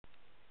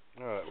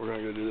Alright, we're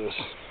gonna go do this.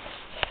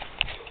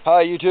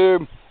 Hi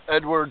YouTube,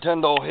 Edward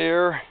Tyndall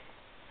here.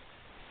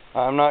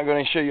 I'm not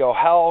going to show y'all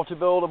how to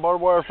build a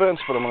barbed wire fence,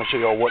 but I'm going to show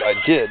y'all what I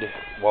did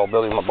while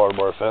building my barbed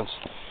wire fence.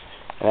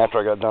 And after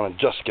I got done, I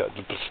just got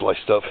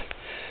sliced up.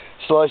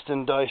 Sliced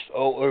and diced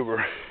all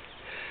over.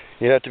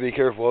 You have to be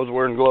careful. I was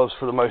wearing gloves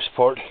for the most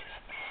part.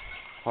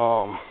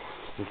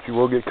 If you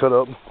will get cut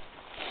up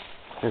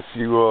if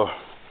you are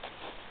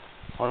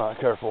not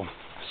careful.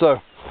 So,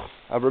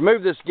 I've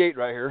removed this gate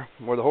right here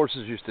where the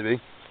horses used to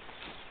be.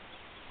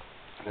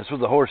 This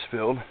was a horse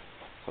field.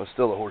 Well, it's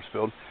still a horse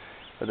field.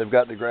 But they've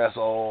got the grass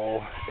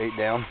all ate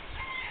down.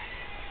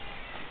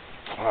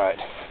 Alright,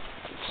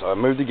 so I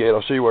moved the gate.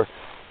 I'll show you where.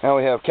 Now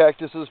we have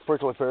cactuses,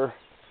 prickly pear,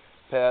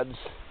 pads,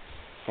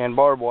 and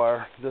barbed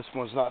wire. This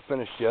one's not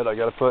finished yet. I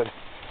got to put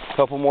a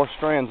couple more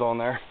strands on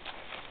there.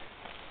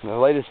 And the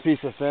latest piece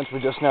of fence,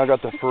 we just now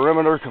got the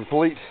perimeter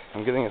complete.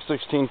 I'm getting a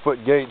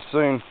 16-foot gate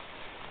soon.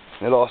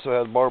 It also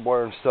has barbed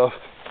wire and stuff.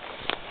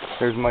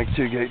 Here's my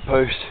 2 gate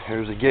posts.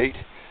 Here's a gate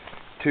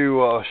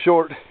too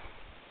short.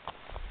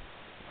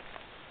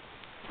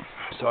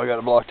 So I got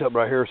it blocked up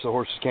right here so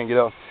horses can't get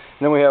out.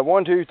 And then we have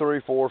 1, 2, 3,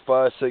 4,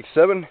 5, 6,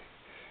 7.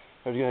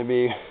 There's going to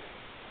be,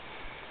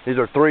 these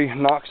are 3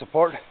 knocks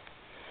apart.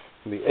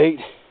 It'll be 8,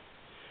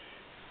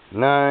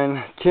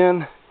 9,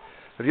 10.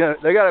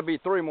 There got to be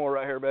 3 more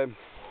right here, babe.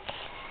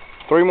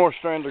 3 more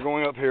strands are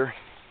going up here.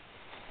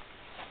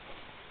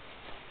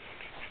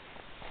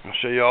 I'll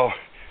show y'all.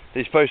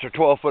 These posts are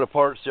 12 foot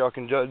apart, so y'all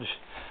can judge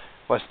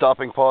by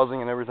stopping,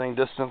 pausing, and everything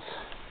distance.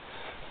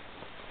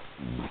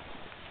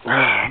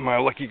 My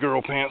lucky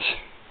girl pants.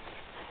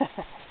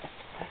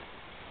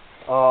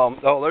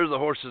 Oh, there's the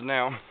horses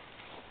now.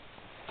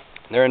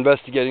 They're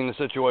investigating the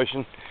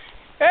situation.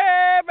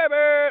 Hey, baby!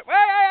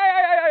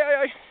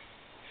 Hey!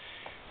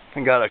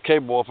 And got a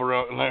cable up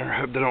around there.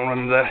 Hope they don't run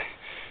into that.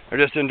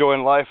 They're just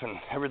enjoying life and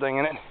everything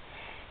in it.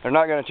 They're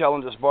not going to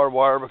challenge this barbed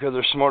wire because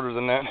they're smarter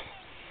than that.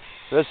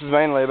 This is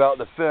mainly about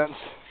the fence.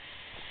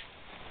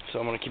 So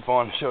I'm going to keep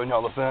on showing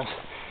y'all the fence.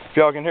 If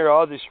y'all can hear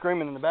Ozzy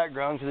screaming in the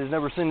background because he's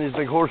never seen these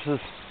big horses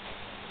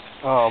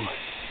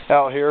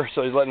out here,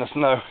 so he's letting us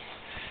know.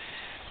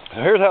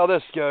 So here's how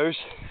this goes.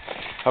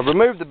 I've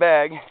removed the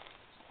bag.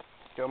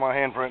 Got my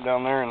handprint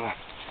down there, and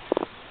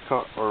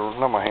or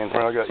not my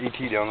handprint, I got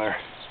ET down there.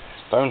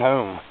 Phone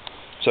home.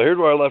 So here's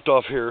where I left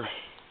off here.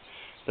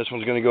 This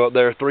one's going to go up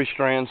there, 3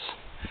 strands.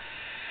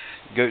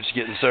 Goat's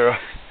getting Sarah.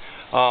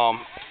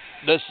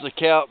 This is the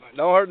cap.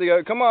 Don't hurt the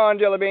goat. Come on,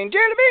 Jelly Bean.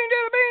 Jelly Bean,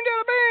 Jelly Bean,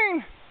 Jelly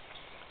Bean.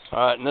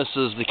 Alright, and this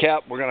is the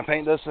cap. We're going to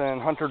paint this in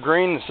hunter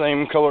green, the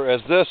same color as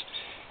this.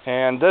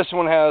 And this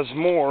one has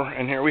more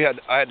in here.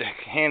 I had to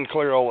hand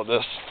clear all of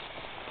this,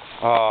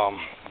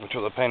 which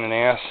was a pain in the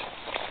ass.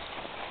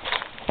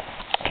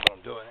 But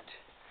I'm doing it.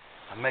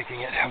 I'm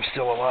making it. I'm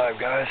still alive,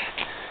 guys.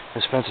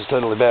 This fence is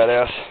totally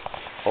badass.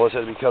 All this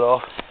had to be cut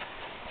off.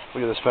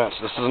 Look at this fence.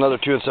 This is another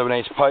 2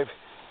 7/8 pipe.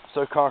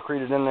 So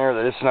concreted in there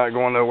that it's not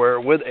going nowhere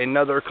with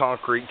another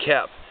concrete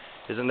cap.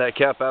 Isn't that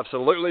cap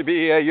absolutely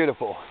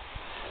beautiful?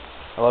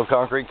 I love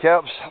concrete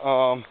caps.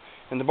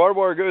 And the barbed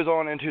wire goes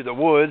on into the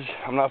woods.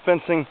 I'm not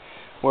fencing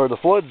where the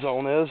flood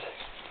zone is.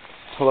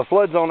 Well, the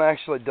flood zone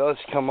actually does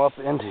come up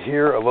into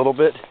here a little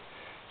bit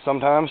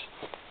sometimes.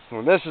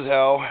 Well, this is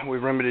how we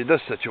remedied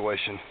this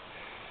situation.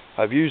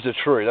 I've used a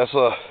tree. That's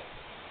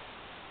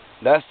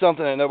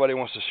something that nobody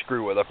wants to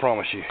screw with, I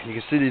promise you. You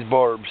can see these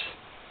barbs.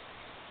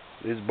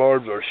 These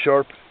barbs are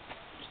sharp,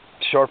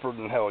 sharper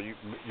than hell. You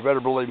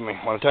better believe me.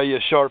 When I tell you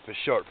it's sharp, it's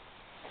sharp.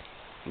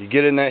 You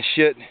get in that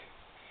shit,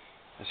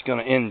 it's going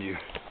to end you.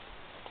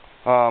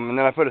 And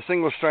then I put a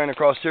single strand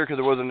across here because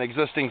there was an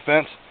existing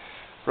fence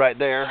right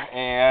there.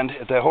 And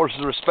if the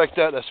horses respect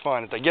that, that's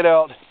fine. If they get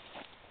out,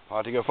 I'll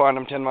have to go find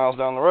them 10 miles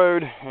down the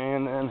road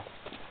and then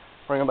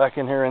bring them back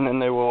in here, and then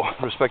they will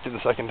respect it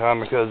the second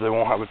time because they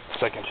won't have a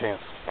second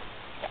chance.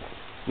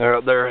 They're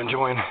up there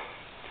enjoying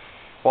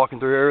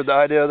walking through here. The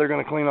idea they're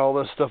going to clean all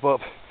this stuff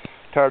up.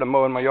 Tired of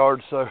mowing my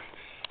yard, so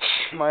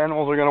my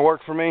animals are going to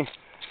work for me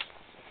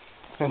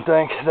and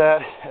think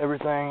that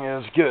everything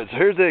is good. So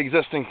here's the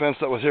existing fence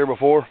that was here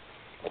before.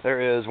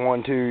 There is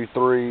 1, 2,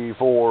 3,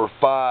 4,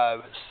 5,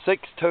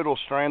 6 total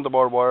strands of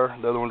barbed wire.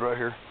 The other one's right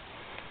here.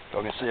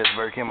 Y'all can see it's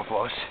very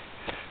camouflaged.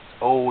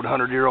 Old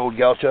 100-year-old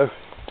gaucho.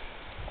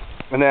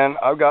 And then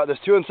I've got this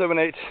 2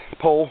 7/8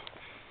 pole.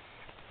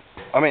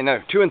 2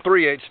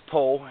 3/8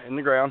 pole in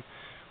the ground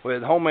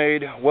with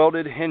homemade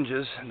welded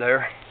hinges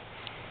there.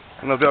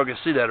 I don't know if y'all can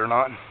see that or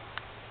not.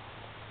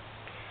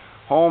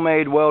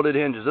 Homemade welded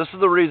hinges. This is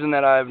the reason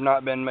that I've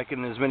not been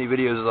making as many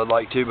videos as I'd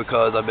like to,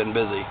 because I've been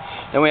busy.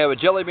 Then we have a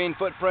jelly bean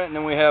footprint, and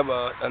then we have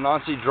a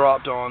Nancy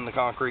dropped on the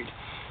concrete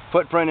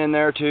footprint in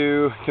there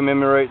to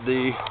commemorate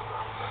the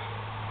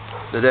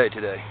day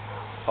today.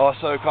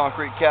 Also,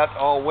 concrete capped,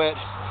 all wet.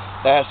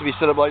 That has to be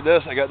set up like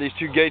this. I got these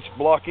 2 gates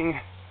blocking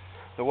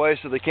the way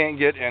so they can't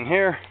get in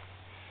here.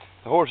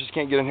 The horses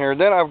can't get in here.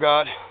 Then I've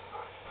got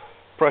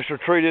pressure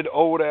treated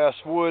old ass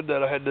wood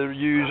that I had to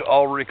use,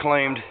 all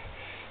reclaimed.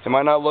 It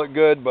might not look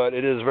good, but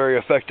it is very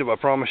effective, I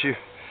promise you.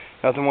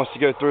 Nothing wants to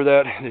go through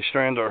that. These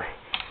strands are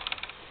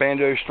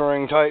banjo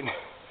string tight.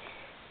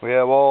 We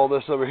have all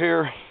this over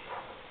here.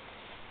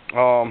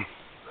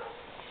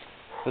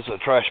 This is a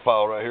trash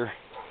pile right here,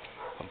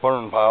 a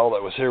burn pile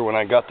that was here when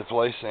I got the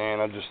place,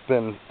 and I've just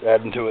been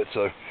adding to it.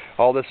 So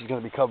all this is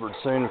going to be covered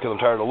soon because I'm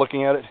tired of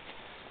looking at it.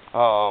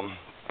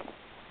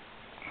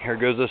 Here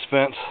goes this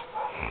fence.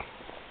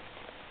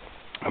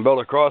 I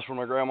built a cross for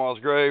my grandma's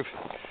grave,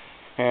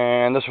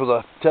 and this was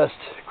a test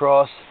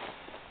cross.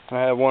 And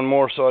I have one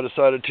more, so I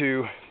decided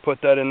to put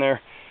that in there.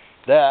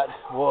 That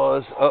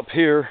was up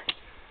here.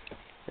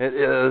 It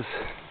is,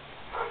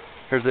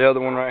 here's the other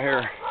one right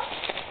here.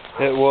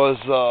 It was,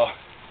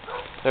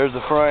 there's the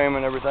frame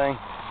and everything.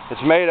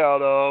 It's made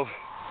out of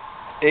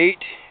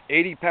 8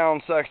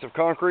 80-pound sacks of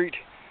concrete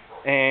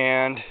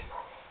and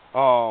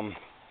about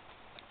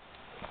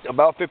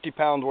 50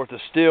 pounds worth of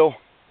steel,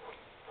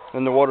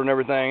 and the water and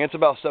everything. It's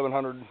about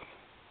 700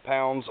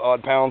 pounds,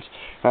 odd pounds.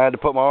 I had to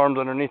put my arms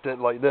underneath it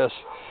like this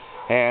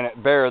and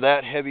bear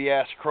that heavy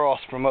ass cross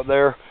from up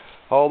there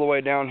all the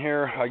way down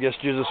here. I guess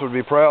Jesus would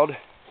be proud.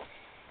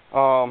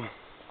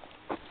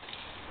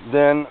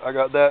 Then I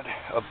got that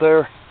up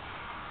there.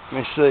 Let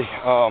me see.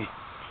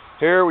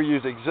 Here we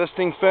use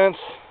existing fence.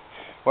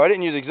 Well, I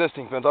didn't use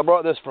existing fence. I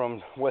brought this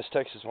from West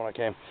Texas when I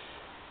came.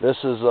 This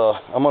is,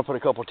 I'm going to put a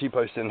couple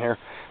T-posts in here,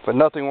 but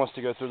nothing wants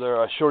to go through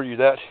there, I assure you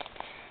that.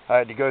 I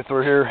had to go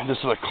through here. This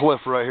is a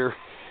cliff right here,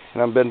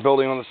 and I've been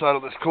building on the side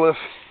of this cliff.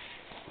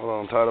 Hold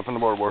on, I'm tied up in the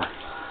barbed wire.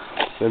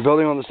 Been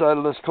building on the side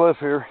of this cliff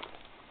here,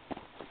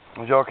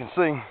 as y'all can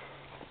see.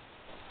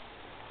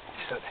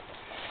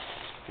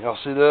 Y'all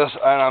see this?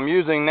 And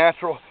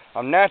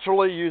I'm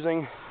naturally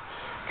using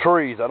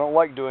trees. I don't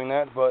like doing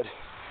that, but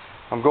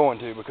I'm going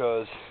to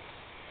because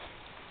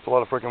it's a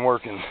lot of freaking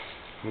work, and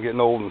I'm getting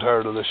old and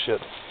tired of this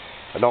shit.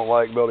 I don't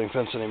like building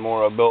fence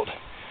anymore. I've built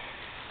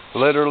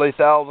literally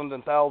thousands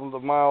and thousands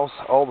of miles.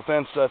 All the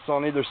fence that's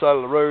on either side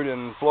of the road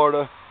in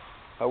Florida,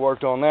 I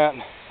worked on that.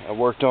 I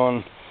worked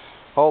on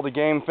all the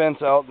game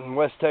fence out in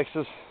West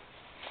Texas,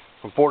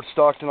 from Fort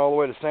Stockton all the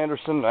way to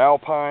Sanderson, to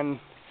Alpine,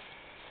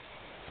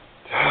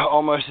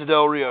 almost to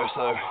Del Rio.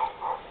 So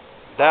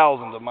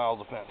thousands of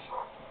miles of fence.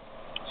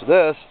 So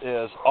this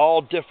is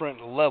all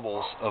different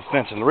levels of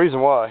fencing. The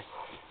reason why,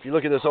 if you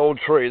look at this old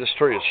tree, this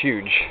tree is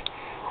huge.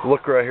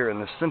 Look right here in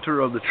the center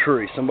of the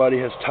tree. Somebody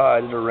has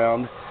tied it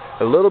around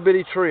a little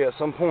bitty tree at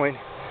some point.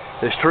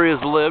 This tree has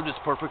lived. It's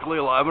perfectly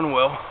alive and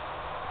well.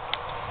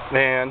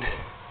 And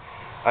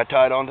I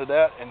tied onto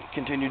that and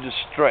continued to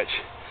stretch.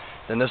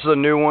 And this is a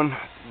new one.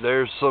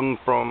 There's some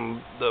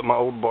from my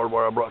old barbed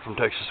wire I brought from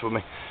Texas with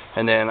me.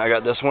 And then I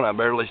got this one. I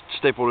barely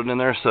stapled it in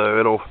there,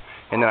 so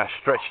and then I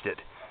stretched it.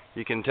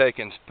 You can take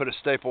and put a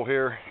staple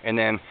here and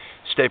then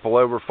staple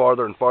over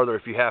farther and farther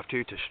if you have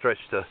to stretch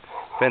the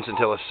fence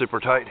until it's super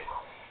tight.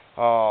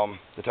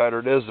 The tighter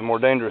it is, the more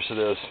dangerous it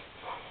is.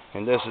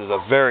 And this is a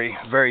very,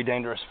 very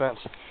dangerous fence.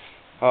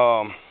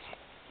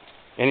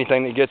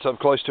 Anything that gets up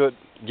close to it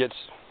gets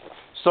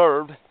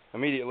served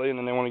immediately, and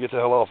then they want to get the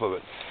hell off of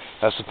it.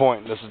 That's the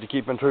point. This is to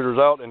keep intruders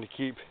out and to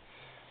keep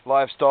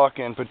livestock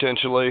and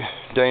potentially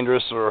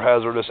dangerous or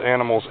hazardous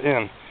animals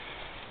in.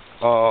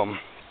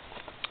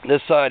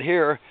 This side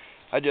here,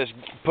 I just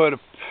put a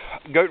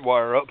goat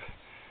wire up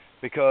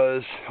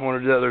because I wanted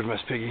to do that. There's Miss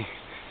Piggy.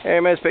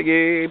 Hey, Miss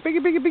Piggy, Piggy,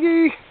 Piggy,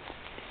 Piggy.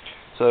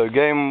 So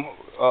game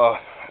or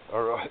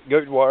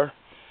goat wire,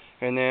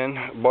 and then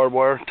barbed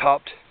wire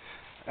topped.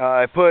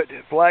 I put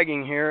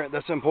flagging here.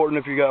 That's important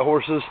if you got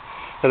horses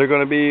that are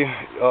going to be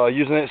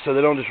using it, so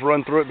they don't just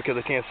run through it because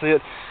they can't see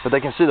it, but they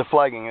can see the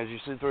flagging as you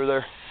see through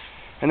there.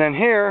 And then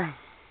here,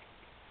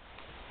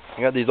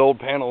 I got these old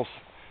panels.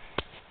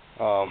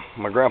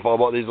 My grandpa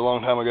bought these a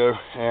long time ago,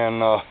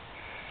 and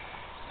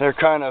they're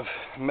kind of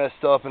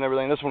messed up and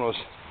everything. This one was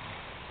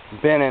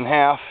bent in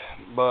half,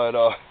 but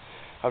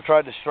I've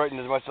tried to straighten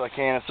it as much as I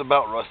can. It's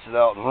about rusted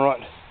out and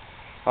runt.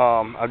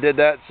 I did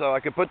that so I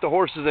could put the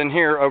horses in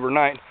here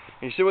overnight.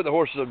 And you see what the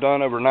horses have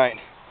done overnight.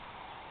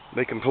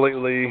 They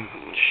completely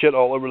shit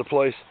all over the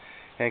place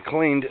and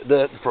cleaned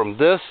that from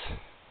this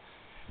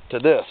to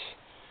this.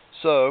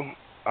 So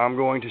I'm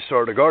going to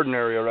start a garden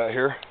area right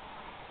here,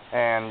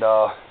 and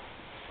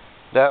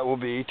that will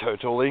be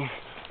totally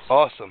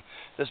awesome.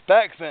 This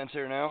back fence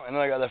here now, and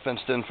then I got that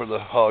fenced in for the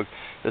hog.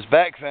 This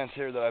back fence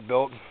here that I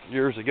built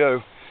years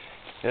ago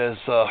is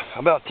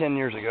about 10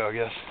 years ago, I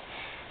guess.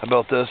 I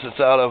built this. It's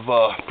out of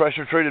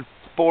pressure treated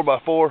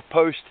 4x4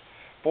 post,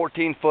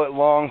 14 foot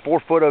long, 4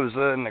 foot of it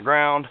in the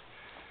ground.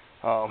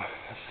 No,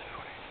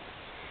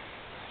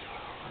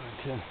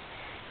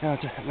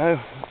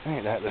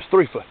 ain't that. There's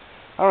 3 foot.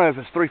 I don't know if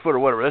it's 3 foot or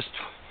whatever.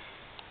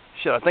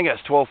 Shit, I think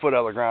that's 12 foot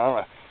out of the ground. I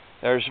don't know.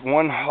 There's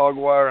one hog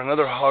wire,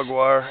 another hog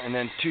wire, and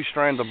then 2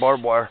 strands of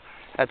barbed wire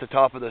at the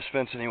top of this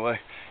fence anyway.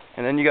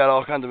 And then you got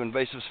all kinds of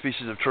invasive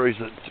species of trees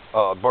that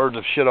birds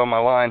have shit on my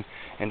line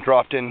and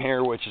dropped in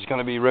here, which is going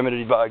to be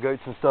remedied by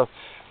goats and stuff.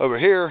 Over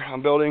here,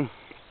 I'm building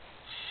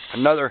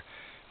another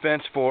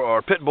fence for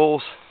our pit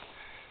bulls.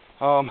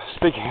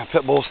 Speaking of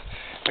pit bulls,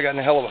 I got in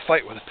a hell of a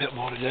fight with a pit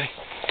bull today.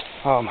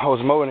 I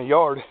was mowing a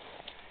yard,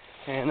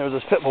 and there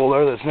was this pit bull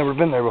there that's never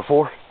been there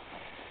before.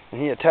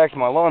 and he attacked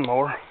my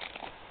lawnmower,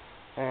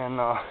 and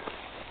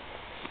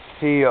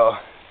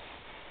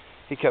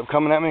he kept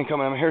coming at me and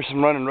coming at me. Here's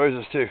some running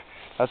roses too.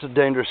 That's a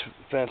dangerous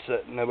fence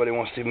that nobody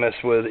wants to mess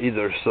with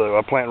either. So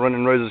I plant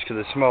running roses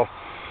because they smell.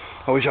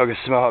 I wish I could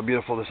smell how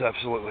beautiful this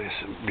absolutely is.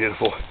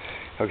 Beautiful.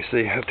 I can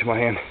see up to my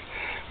hand.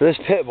 But this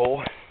pit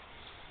bull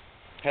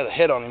had a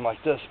head on him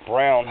like this,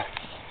 brown,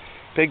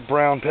 big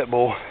brown pit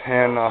bull,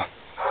 and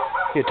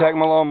he attacked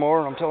my lawnmower,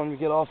 and I'm telling him to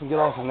get off,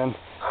 and then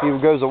he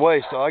goes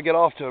away. So I get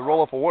off to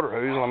roll up a water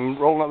hose, and I'm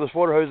rolling up this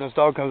water hose, and this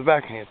dog comes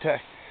back, and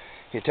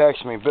he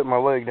attacks me, bit my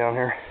leg down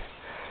here.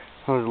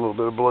 There's a little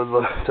bit of blood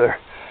left there.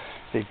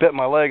 He bit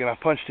my leg, and I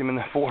punched him in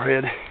the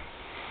forehead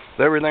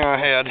with everything I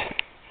had,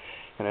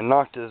 and I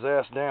knocked his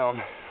ass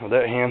down with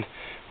that hand.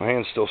 My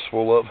hand's still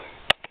swole up,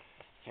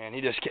 and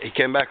he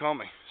came back on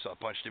me. So I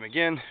punched him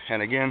again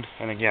and again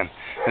and again,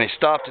 and he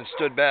stopped and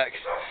stood back,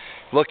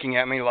 looking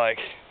at me like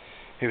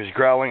he was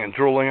growling and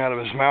drooling out of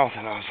his mouth,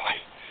 and I was like,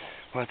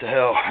 "What the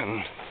hell?"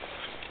 And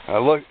I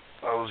was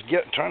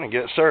trying to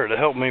get Sarah to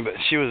help me, but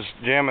she was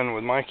jamming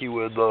with Mikey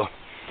with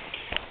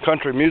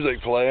country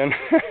music playing.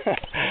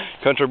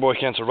 Country boy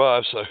can't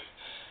survive, so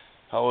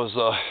I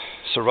was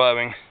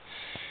surviving,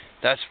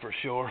 that's for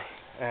sure.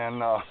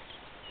 And I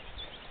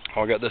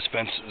got this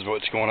fence is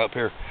what's going up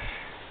here.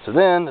 So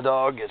then the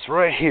dog gets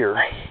right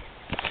here,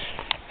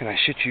 and I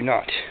shit you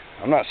not,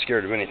 I'm not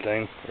scared of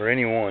anything or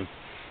anyone.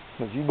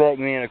 If you back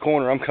me in a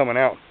corner, I'm coming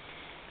out.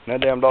 And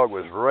that damn dog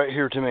was right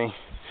here to me,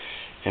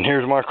 and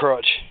here's my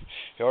crotch.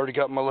 He already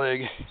got my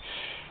leg,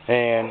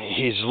 and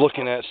he's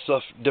looking at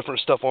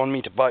different stuff on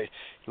me to bite.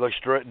 He looks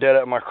dead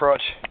at my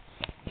crotch,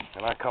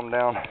 and I come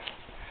down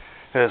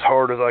as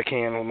hard as I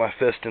can with my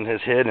fist in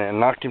his head and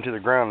knocked him to the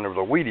ground. And there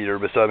was a weed eater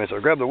beside me, so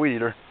I grabbed the weed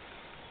eater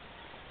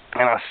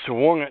and I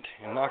swung it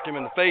and knocked him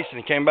in the face, and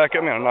he came back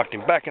at me, and I knocked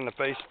him back in the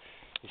face.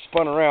 He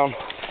spun around,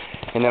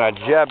 and then I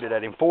jabbed it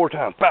at him 4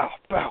 times, pow,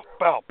 pow,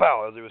 pow,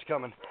 pow, as he was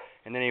coming.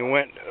 And then he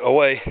went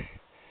away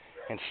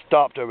and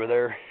stopped over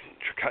there,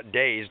 got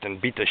dazed, and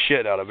beat the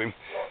shit out of him.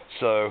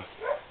 So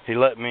he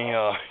let me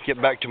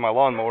get back to my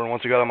lawnmower, and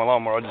once I got on my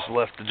lawnmower, I just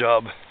left the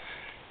job. I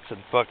said,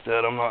 fuck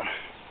that, I'm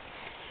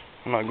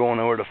not going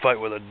nowhere to fight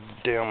with a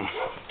damn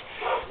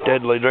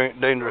deadly,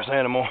 dangerous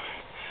animal.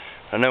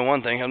 I know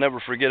one thing, I'll never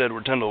forget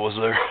Edward Tyndall was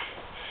there.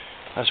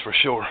 That's for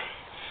sure.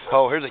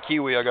 Oh, here's a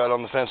kiwi I got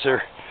on the fence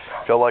here.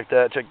 If y'all like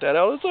that, check that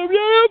out. It's so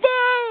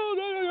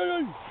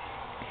beautiful!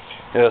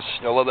 Yes,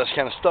 y'all love that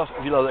kind of stuff.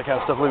 If you love that kind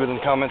of stuff, leave it in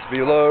the comments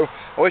below.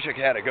 I wish I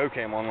could have had a go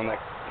cam on when that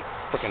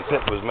freaking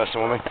pit was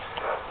messing with me.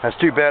 That's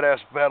 2 badass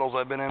battles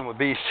I've been in with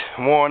beasts.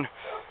 1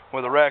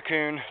 with a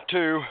raccoon.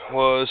 2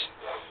 was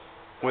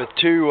with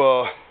two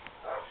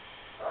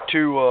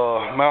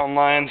mountain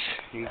lions.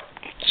 You can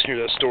hear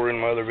that story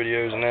in my other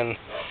videos. And then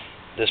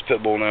this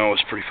pit bull now is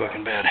pretty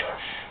fucking bad.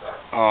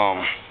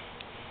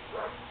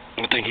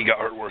 I think he got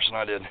hurt worse than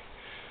I did,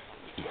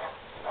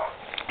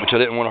 which I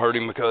didn't want to hurt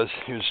him because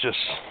he was just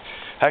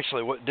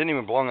actually didn't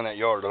even belong in that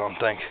yard, I don't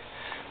think,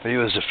 but he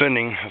was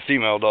defending a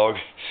female dog.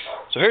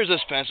 So here's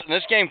this fence, and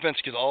this game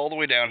fence goes all the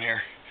way down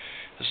here.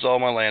 This is all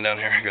my land down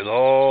here. It goes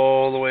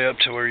all the way up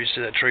to where you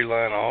see that tree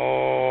line,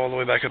 all the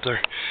way back up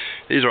there.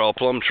 These are all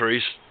plum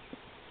trees.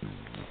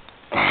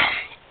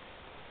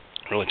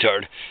 Really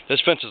tired.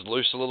 This fence is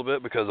loose a little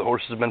bit because the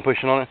horses have been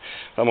pushing on it.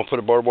 I'm going to put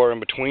a barbed wire in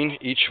between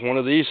each one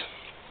of these.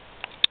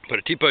 Put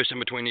a T-post in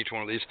between each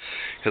one of these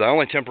because I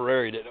only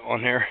temporaried it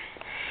on here.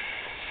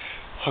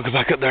 I'll go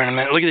back up there in a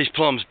minute. Look at these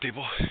plums,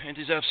 people. Ain't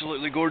these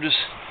absolutely gorgeous?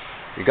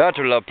 You got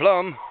to love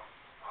plum.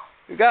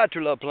 You got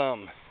to love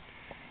plum.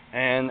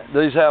 And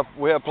we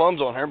have plums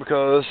on here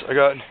because I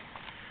got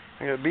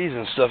bees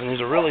and stuff, and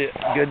these are really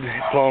good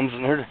plums.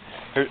 And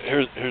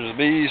here's the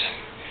bees.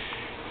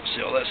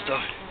 See all that stuff.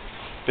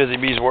 Busy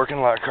bees working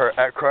like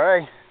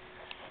crazy.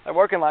 They're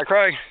working like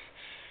crazy.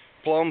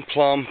 Plum,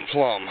 plum,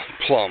 plum,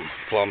 plum,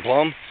 plum,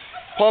 plum,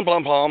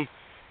 plum, plum, plum,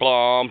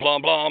 plum,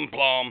 plum, plum,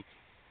 plum,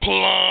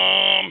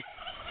 plum,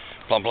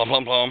 plum, plum,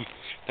 plum, plum.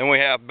 Then we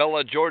have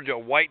Bella Georgia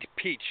white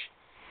peach.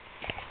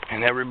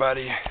 And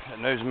everybody that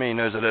knows me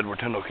knows that Edward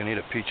Tyndall can eat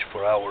a peach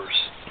for hours.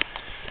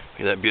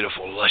 Look at that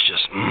beautiful,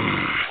 luscious.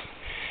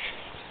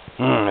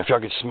 If y'all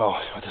could smell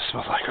what this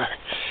smells like, right?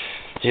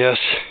 Yes.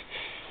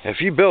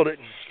 If you build it,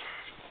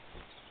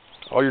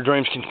 all your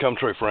dreams can come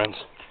true, friends.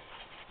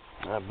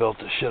 I built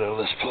the shit out of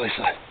this place.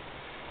 I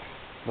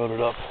built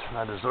it up, and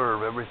I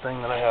deserve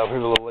everything that I have.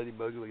 Here's a little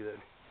ladybug. Look at that.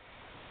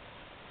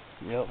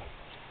 Yep.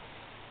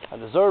 I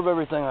deserve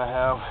everything I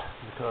have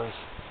because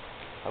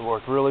I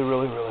worked really,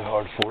 really, really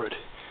hard for it.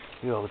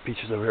 Look at all the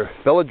peaches over here.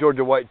 Bella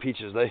Georgia white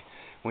peaches.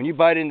 When you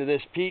bite into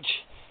this peach,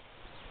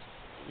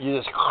 you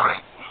just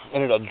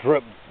and it'll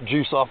drip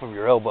juice off of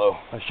your elbow.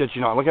 I shit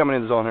you not. Look how many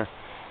there's on here.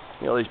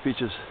 Look at all these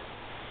peaches.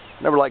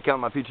 I never like counting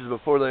my peaches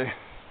before they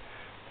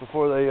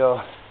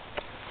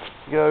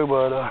go,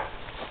 but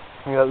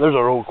there's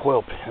our old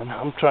quail pen.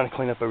 I'm trying to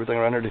clean up everything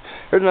around here.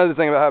 Here's another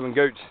thing about having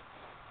goats.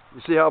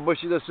 You see how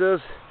bushy this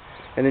is?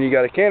 And then you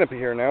got a canopy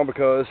here now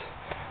because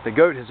the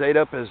goat has ate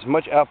up as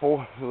much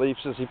apple leaves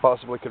as he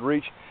possibly could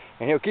reach,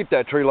 and he'll keep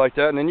that tree like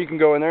that, and then you can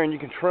go in there and you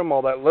can trim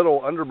all that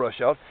little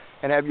underbrush out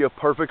and have you a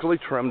perfectly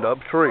trimmed up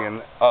tree.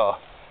 And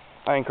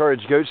I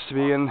encourage goats to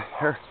be in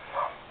here.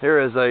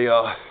 Here's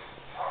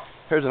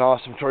an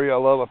awesome tree I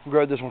love. I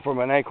grabbed this one from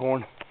an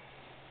acorn.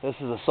 This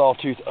is a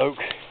sawtooth oak.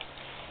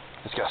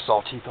 It's got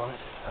saw teeth on it.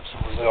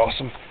 Absolutely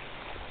awesome.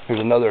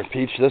 Here's another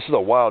peach. This is a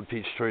wild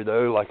peach tree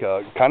though, like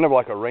a kind of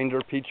like a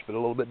ranger peach, but a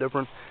little bit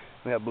different.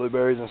 We have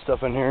blueberries and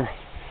stuff in here.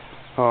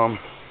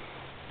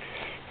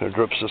 The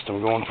drip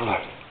system going for the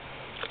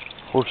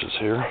horses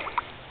here.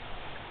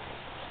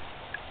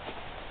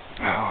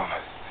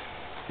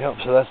 Yep,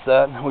 so that's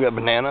that. We got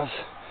bananas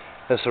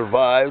that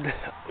survived.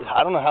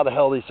 I don't know how the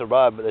hell these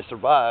survived, but they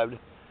survived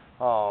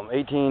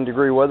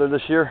 18-degree weather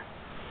this year.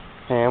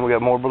 And we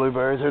got more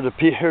blueberries. I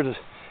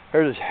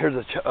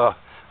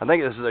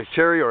think this is a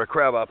cherry or a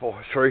crabapple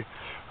tree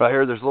right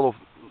here. There's little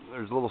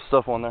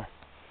stuff on there.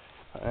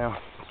 Yeah,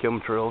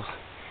 chemtrails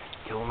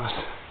killing us.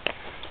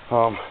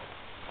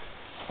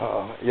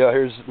 Yeah,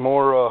 here's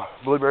more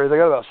blueberries. I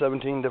got about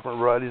 17 different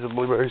varieties of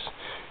blueberries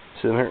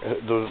sitting here.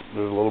 There's a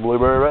little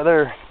blueberry right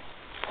there.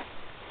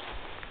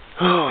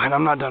 Oh, and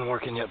I'm not done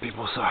working yet,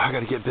 people. So I got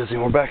to get busy.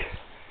 We're back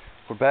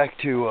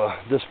to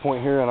this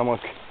point here, and I'm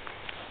gonna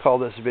call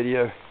this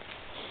video.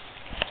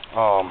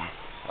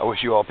 I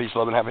wish you all peace,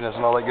 love, and happiness,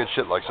 and all that good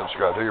shit. Like,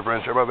 subscribe, tell your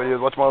friends, share my videos,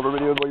 watch my other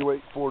videos while you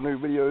wait for new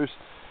videos.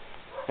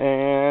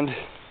 And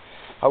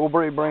I will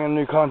be bringing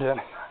new content.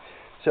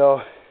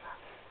 So,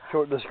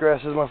 short this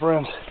grass is, my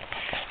friends.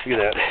 Look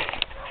at that.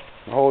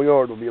 The whole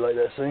yard will be like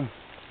that soon.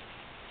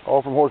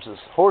 All from horses.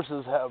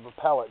 Horses have a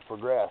palate for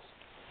grass,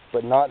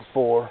 but not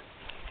for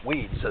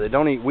weeds. So they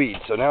don't eat weeds.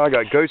 So now I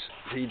got goats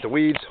to eat the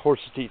weeds,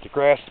 horses to eat the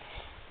grass.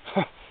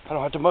 I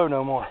don't have to mow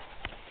no more.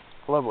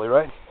 Lovely,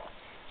 right?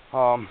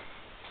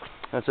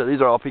 And so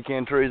these are all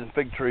pecan trees and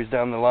fig trees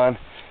down the line.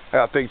 I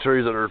got fig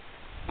trees that are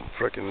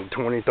freaking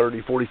 20,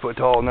 30, 40 foot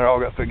tall, and they're all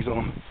got figs on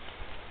them.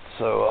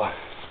 So,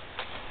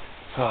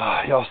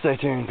 y'all stay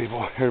tuned,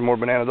 people. Here's more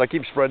bananas. I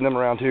keep spreading them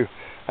around too.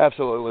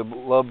 Absolutely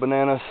love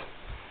bananas.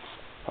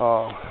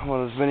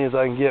 Want as many as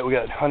I can get. We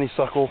got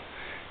honeysuckle,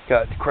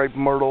 got crepe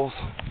myrtles.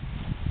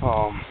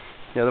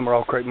 Yeah, them are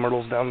all crepe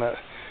myrtles down the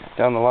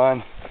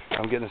line.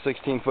 I'm getting a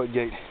 16-foot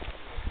gate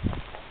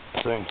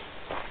soon.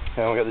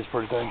 And we got these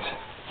pretty things.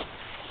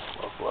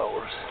 Love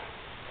flowers.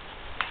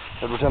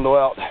 Edward Tyndall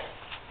out.